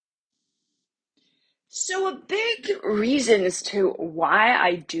So, a big reason as to why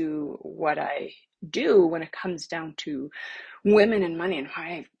I do what I do when it comes down to women and money, and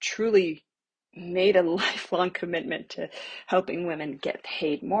why I've truly made a lifelong commitment to helping women get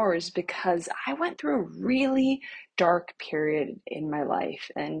paid more, is because I went through a really dark period in my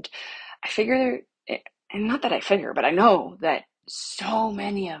life. And I figure, and not that I figure, but I know that so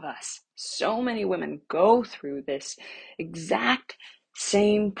many of us, so many women go through this exact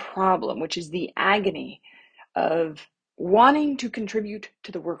same problem, which is the agony of wanting to contribute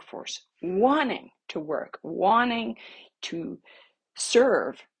to the workforce, wanting to work, wanting to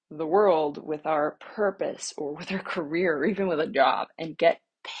serve the world with our purpose or with our career or even with a job and get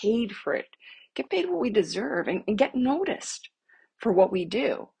paid for it, get paid what we deserve, and get noticed for what we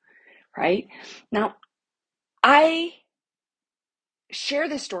do, right? Now, I share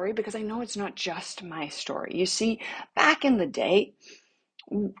this story because I know it's not just my story. You see, back in the day,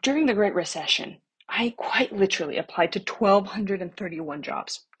 during the Great Recession, I quite literally applied to 1,231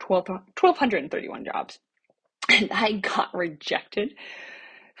 jobs. 1,231 jobs. And I got rejected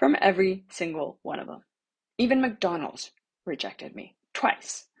from every single one of them. Even McDonald's rejected me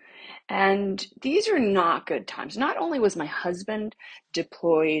twice. And these are not good times. Not only was my husband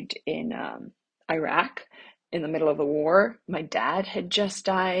deployed in Iraq in the middle of the war, my dad had just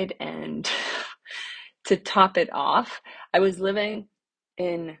died. And to top it off, I was living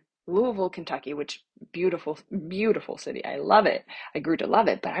in Louisville, Kentucky, which beautiful, beautiful city. I love it. I grew to love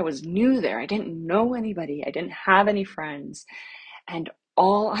it, but I was new there. I didn't know anybody. I didn't have any friends. And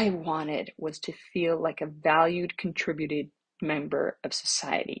all I wanted was to feel like a valued, contributed member of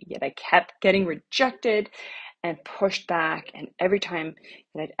society. Yet I kept getting rejected and pushed back. And every time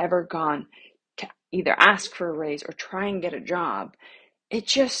that I'd ever gone to either ask for a raise or try and get a job, it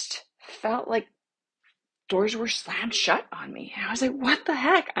just felt like doors were slammed shut on me. And I was like, what the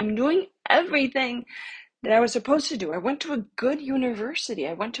heck? I'm doing everything that I was supposed to do. I went to a good university.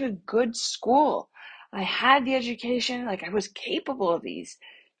 I went to a good school. I had the education, like I was capable of these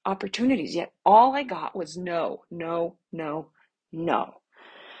opportunities, yet all I got was no, no, no, no.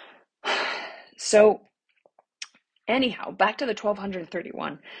 So, anyhow, back to the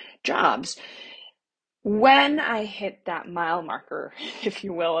 1,231 jobs. When I hit that mile marker, if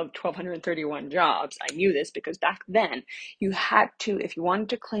you will, of 1,231 jobs, I knew this because back then you had to, if you wanted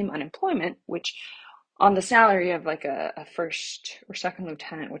to claim unemployment, which on the salary of like a first or second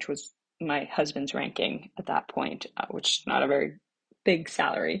lieutenant, which was my husband's ranking at that point, which is not a very big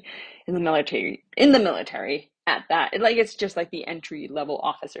salary in the military. In the military, at that, it's just like the entry level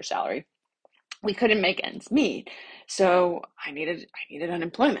officer salary. We couldn't make ends meet, so I needed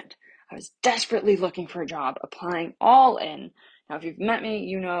unemployment. I was desperately looking for a job, applying all in. Now, if you've met me,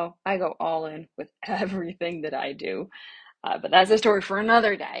 you know I go all in with everything that I do. But that's a story for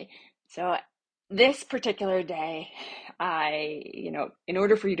another day. So this particular day, in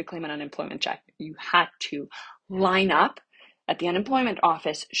order for you to claim an unemployment check, you had to line up at the unemployment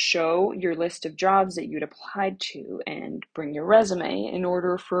office, show your list of jobs that you'd applied to, and bring your resume in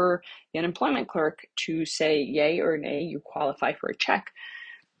order for the unemployment clerk to say yay or nay, you qualify for a check.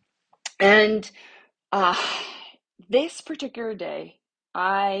 And uh, this particular day,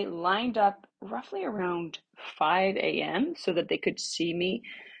 I lined up roughly around 5 a.m. so that they could see me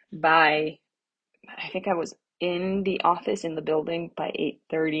by, I think I was in the office in the building by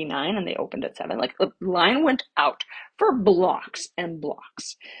 8:39 and they opened at 7. Like the line went out for blocks and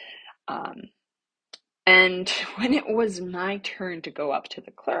blocks. Um, and when it was my turn to go up to the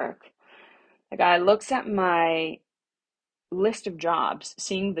clerk, the guy looks at my list of jobs,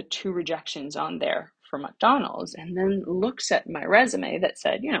 seeing the 2 rejections on there for McDonald's, and then looks at my resume that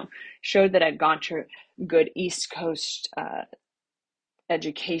said, showed that I'd gone to good East Coast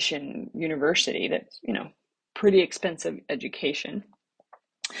education university that's, pretty expensive education,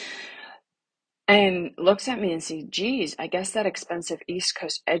 and looks at me and says, geez, I guess that expensive East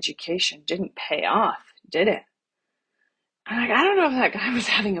Coast education didn't pay off, did it? I'm like, I don't know if that guy was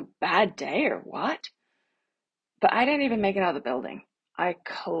having a bad day or what, but I didn't even make it out of the building. I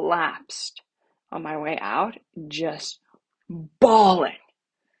collapsed on my way out, just bawling,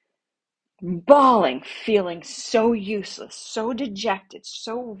 feeling so useless, so dejected,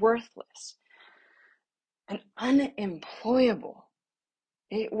 so worthless, and unemployable.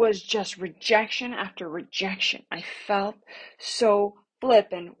 It was just rejection after rejection. I felt so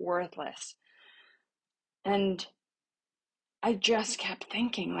flippin' worthless. And I just kept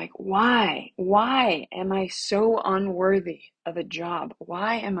thinking, like, why? Why am I so unworthy of a job?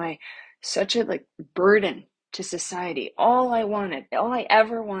 Why am I such a burden to society? All I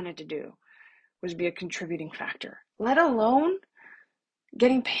ever wanted to do was be a contributing factor, let alone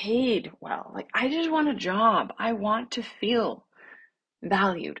getting paid well. Like, I just want a job. I want to feel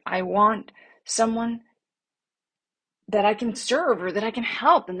valued. I want someone that I can serve or that I can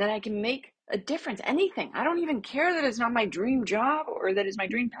help and that I can make a difference. Anything. I don't even care that it's not my dream job or that it's my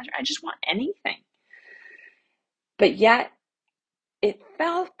dream passion. I just want anything. But yet, it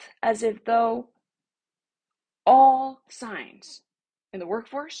felt as if though all signs in the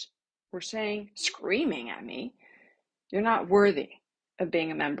workforce were saying, screaming at me, you're not worthy of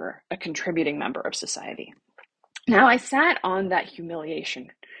being a contributing member of society. Now, I sat on that humiliation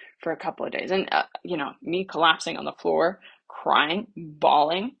for a couple of days and, me collapsing on the floor, crying,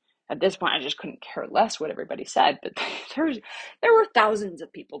 bawling. At this point, I just couldn't care less what everybody said, but there were thousands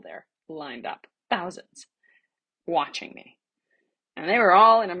of people there lined up, thousands, watching me. And they were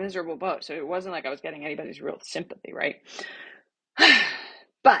all in a miserable boat, so it wasn't like I was getting anybody's real sympathy, right?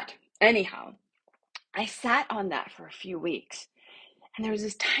 But anyhow, I sat on that for a few weeks. And there was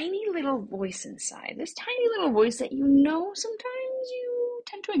this tiny little voice inside, this tiny little voice that sometimes you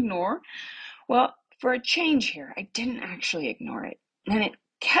tend to ignore. Well, for a change here, I didn't actually ignore it. And it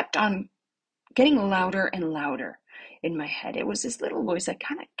kept on getting louder and louder in my head. It was this little voice that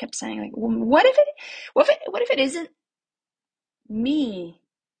kind of kept saying, like, well, what if it isn't me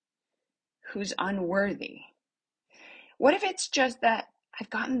who's unworthy? What if it's just that I've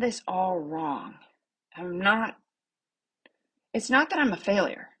gotten this all wrong? It's not that I'm a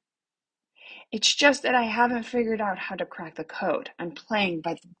failure. It's just that I haven't figured out how to crack the code. I'm playing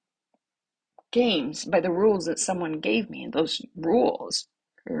by the rules that someone gave me, and those rules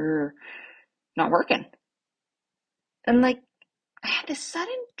are not working. And I had this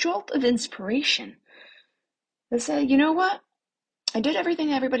sudden jolt of inspiration that said, you know what? I did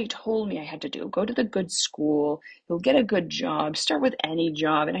everything everybody told me I had to do. Go to the good school, you'll get a good job, start with any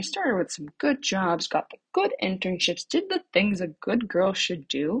job. And I started with some good jobs, got the good internships, did the things a good girl should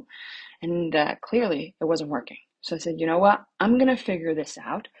do. And clearly it wasn't working. So I said, you know what? I'm going to figure this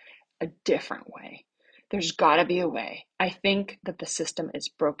out a different way. There's got to be a way. I think that the system is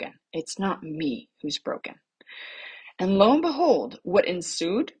broken. It's not me who's broken. And lo and behold, what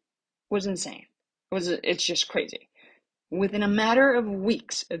ensued was insane. It's just crazy. Within a matter of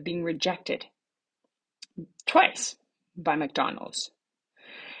weeks of being rejected twice by McDonald's,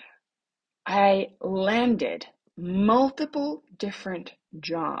 I landed multiple different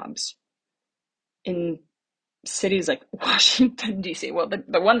jobs in cities like Washington, D.C. Well,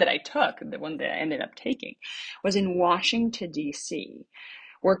 the one that I took, the one that I ended up taking, was in Washington, D.C.,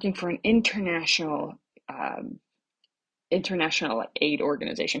 working for an international aid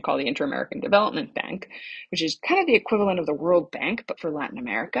organization called the Inter-American Development Bank, which is kind of the equivalent of the World Bank, but for Latin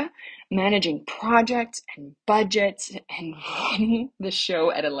America, managing projects and budgets and running the show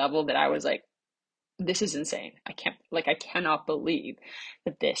at a level that I was like, this is insane. I cannot believe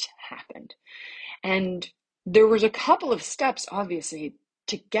that this happened. And there was a couple of steps, obviously,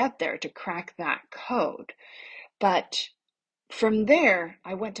 to get there, to crack that code. But from there,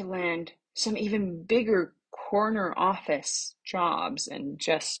 I went to land some even bigger corner office jobs, and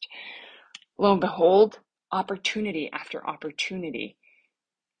just lo and behold, opportunity after opportunity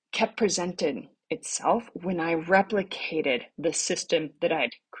kept presenting itself when I replicated the system that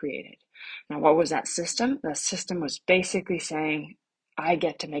I'd created. Now, what was that system? The system was basically saying, I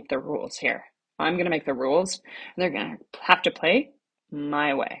get to make the rules here. I'm going to make the rules, and they're going to have to play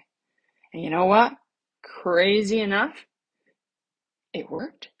my way. And you know what? Crazy enough, it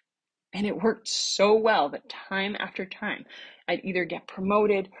worked. And it worked so well that time after time, I'd either get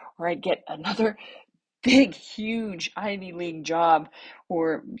promoted or I'd get another big, huge Ivy League job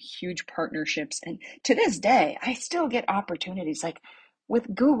or huge partnerships. And to this day, I still get opportunities like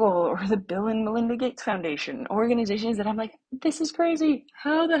with Google or the Bill and Melinda Gates Foundation, organizations that I'm like, this is crazy.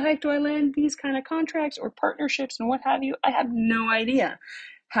 How the heck do I land these kind of contracts or partnerships and what have you? I have no idea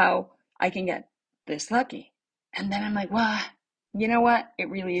how I can get this lucky. And then I'm like, well, you know what? It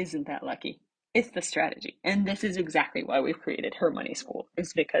really isn't that lucky. It's the strategy. And this is exactly why we've created Her Money School,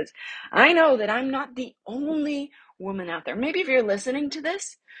 is because I know that I'm not the only woman out there. Maybe if you're listening to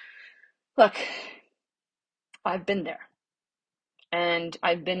this, look, I've been there. And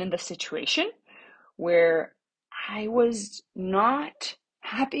I've been in the situation where I was not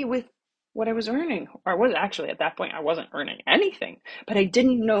happy with what I was earning. Or I was actually, at that point, I wasn't earning anything, but I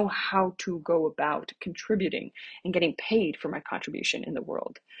didn't know how to go about contributing and getting paid for my contribution in the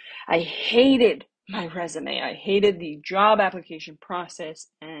world. I hated my resume. I hated the job application process,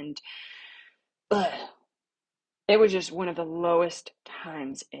 and it was just one of the lowest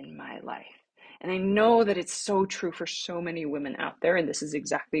times in my life. And I know that it's so true for so many women out there, and this is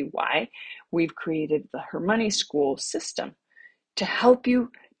exactly why we've created the Her Money School system, to help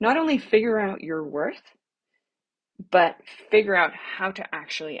you not only figure out your worth, but figure out how to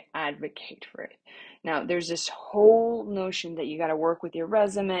actually advocate for it. Now, there's this whole notion that you got to work with your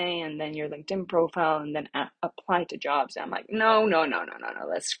resume and then your LinkedIn profile and then apply to jobs. And I'm like, no, no, no, no, no, no.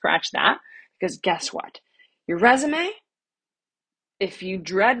 Let's scratch that, because guess what? Your resume, if you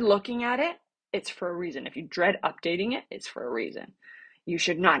dread looking at it, it's for a reason. If you dread updating it, it's for a reason. You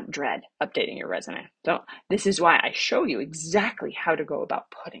should not dread updating your resume. So this is why I show you exactly how to go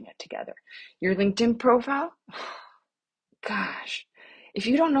about putting it together. Your LinkedIn profile, gosh, if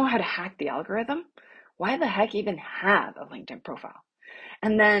you don't know how to hack the algorithm, why the heck even have a LinkedIn profile?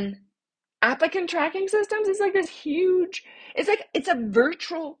 And then applicant tracking systems is like this huge, it's a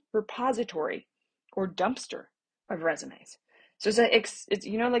virtual repository or dumpster of resumes. So it's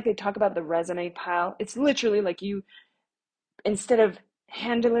like they talk about the resume pile. It's literally like you, instead of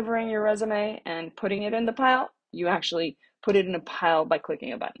hand delivering your resume and putting it in the pile, you actually put it in a pile by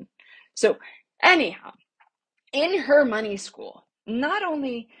clicking a button. So anyhow, in Her Money School, not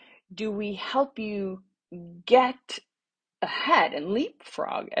only do we help you get ahead and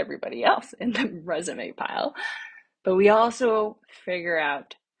leapfrog everybody else in the resume pile, but we also figure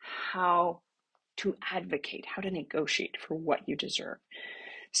out how to advocate, how to negotiate for what you deserve.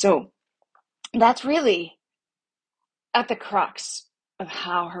 So that's really at the crux of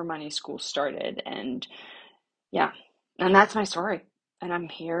how Her Money School started. And yeah, and that's my story. And I'm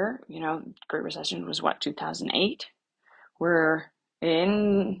here, Great Recession was what, 2008? We're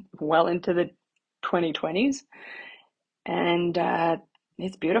well into the 2020s, and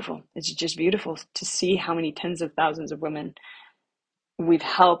it's beautiful. It's just beautiful to see how many tens of thousands of women we've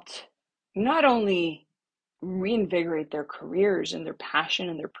helped not only reinvigorate their careers and their passion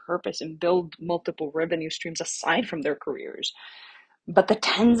and their purpose and build multiple revenue streams aside from their careers, but the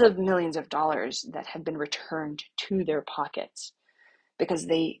tens of millions of dollars that have been returned to their pockets because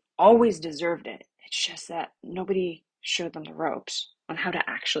they always deserved it. It's just that nobody showed them the ropes on how to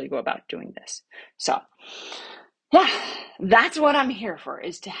actually go about doing this. So, yeah, that's what I'm here for,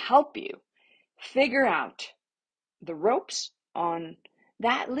 is to help you figure out the ropes on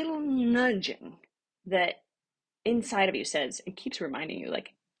that little nudging that inside of you says, it keeps reminding you, like,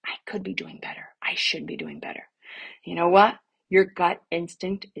 I could be doing better. I should be doing better. You know what? Your gut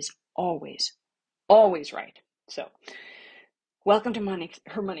instinct is always, always right. So, welcome to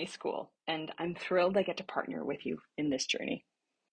Her Money School, and I'm thrilled I get to partner with you in this journey.